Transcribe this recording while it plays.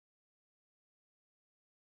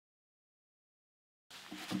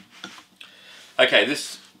Okay,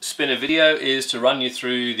 this spinner video is to run you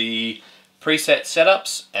through the preset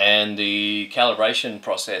setups and the calibration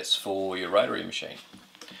process for your rotary machine.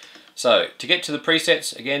 So to get to the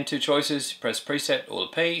presets, again, two choices: press preset or the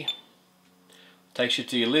P. Takes you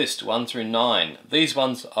to your list 1 through 9. These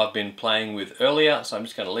ones I've been playing with earlier, so I'm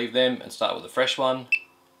just going to leave them and start with a fresh one.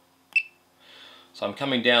 So I'm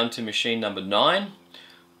coming down to machine number 9.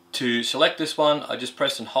 To select this one, I just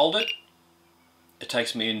press and hold it. It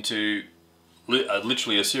takes me into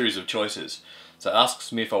literally a series of choices. So it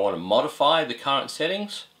asks me if I want to modify the current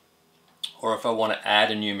settings or if I want to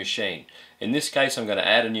add a new machine. In this case, I'm going to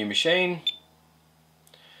add a new machine.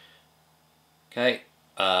 Okay,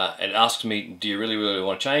 it asks me, do you really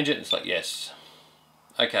want to change it? It's like, yes.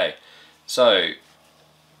 Okay, so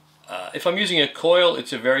if I'm using a coil,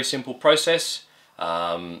 it's a very simple process.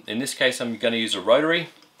 In this case, I'm going to use a rotary.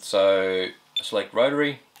 So select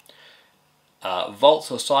rotary. Volts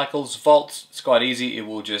or cycles. Volts, it's quite easy. It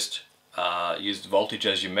will just use the voltage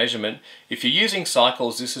as your measurement. If you're using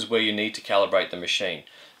cycles, this is where you need to calibrate the machine.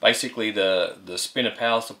 Basically, the spinner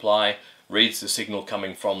power supply reads the signal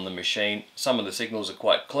coming from the machine. Some of the signals are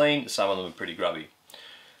quite clean, some of them are pretty grubby.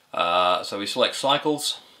 So we select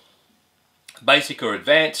cycles, basic or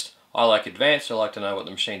advanced. I like advanced, I like to know what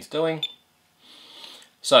the machine's doing.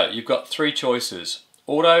 So you've got three choices: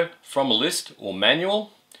 auto, from a list, or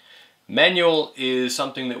manual. Manual is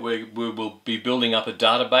something that we will be building up a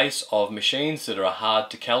database of machines that are hard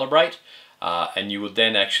to calibrate, and you would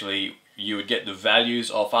then you would get the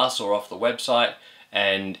values off us or off the website,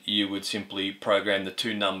 and you would simply program the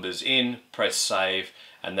two numbers in, press save,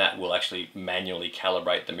 and that will actually manually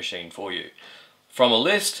calibrate the machine for you. From a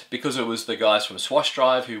list, because it was the guys from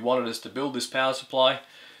Swashdrive who wanted us to build this power supply,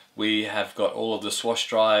 we have got all of the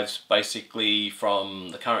Swashdrives basically from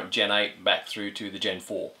the current Gen 8 back through to the Gen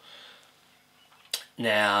 4.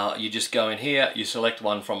 Now you just go in here, you select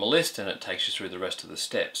one from a list, and it takes you through the rest of the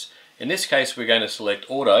steps. In this case, we're going to select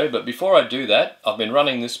auto, but before I do that, I've been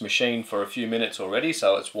running this machine for a few minutes already,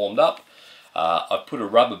 so it's warmed up. I've put a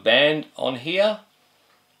rubber band on here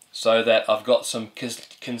so that I've got some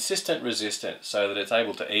consistent resistance so that it's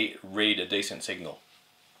able to read a decent signal.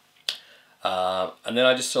 And then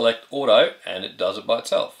I just select auto, and it does it by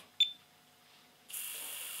itself.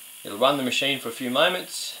 It'll run the machine for a few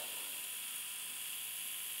moments.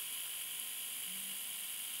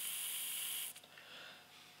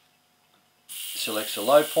 Selects a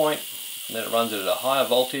low point, and then it runs it at a higher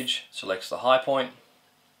voltage, selects the high point.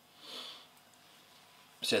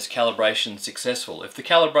 It says calibration successful. If the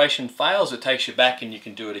calibration fails, it takes you back and you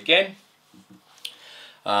can do it again.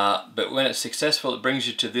 But when it's successful, it brings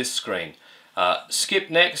you to this screen. Skip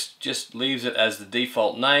next just leaves it as the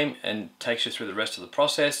default name and takes you through the rest of the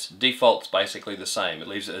process. Default's basically the same. It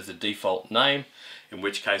leaves it as the default name, in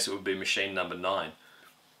which case it would be machine number 9.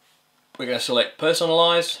 We're going to select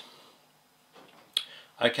personalize.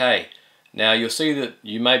 Okay, now you'll see that,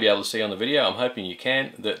 you may be able to see on the video, I'm hoping you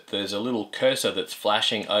can, that there's a little cursor that's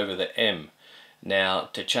flashing over the M. Now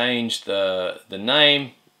to change the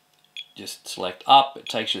name, just select up, it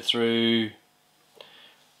takes you through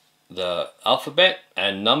the alphabet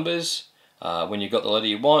and numbers. When you've got the letter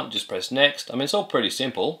you want, just press next. I mean, it's all pretty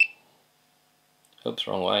simple. Oops,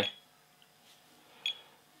 wrong way.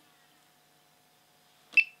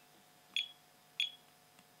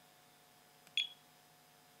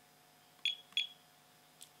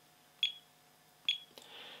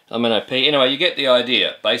 I'm an OP. Anyway, you get the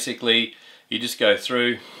idea. Basically, you just go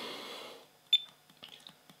through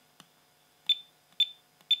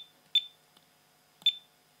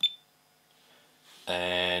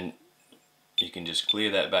and you can just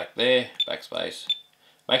clear that back there, backspace.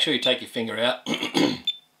 Make sure you take your finger out.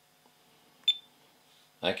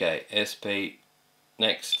 Okay, SP,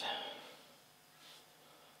 next.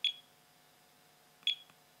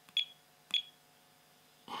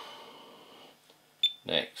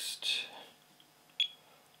 Next.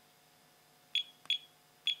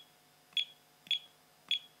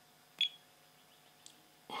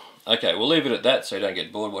 Okay, we'll leave it at that so you don't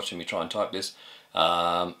get bored watching me try and type this.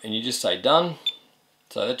 And you just say done.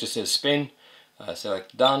 So that just says spin.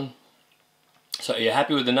 Select done. So are you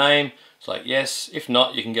happy with the name? It's like yes. If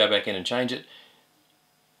not, you can go back in and change it.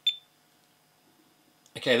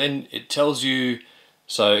 Okay, then it tells you,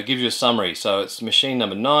 so it gives you a summary. So it's machine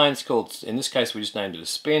number 9. It's called, in this case we just named it a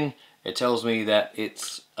spin. It tells me that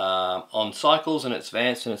it's on cycles and it's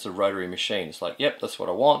advanced and it's a rotary machine. It's like, yep, that's what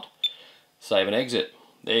I want. Save and exit.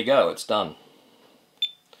 There you go, it's done.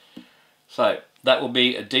 So that will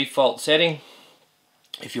be a default setting.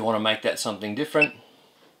 If you want to make that something different,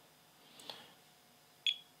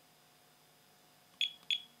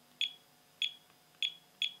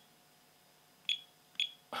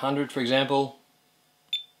 100 for example.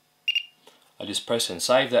 I just press and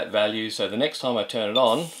save that value, so the next time I turn it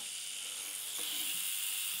on,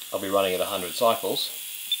 I'll be running at 100 cycles.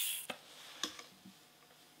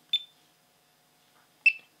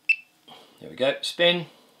 There we go, spin,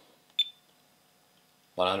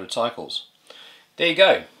 100 cycles. There you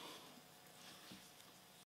go.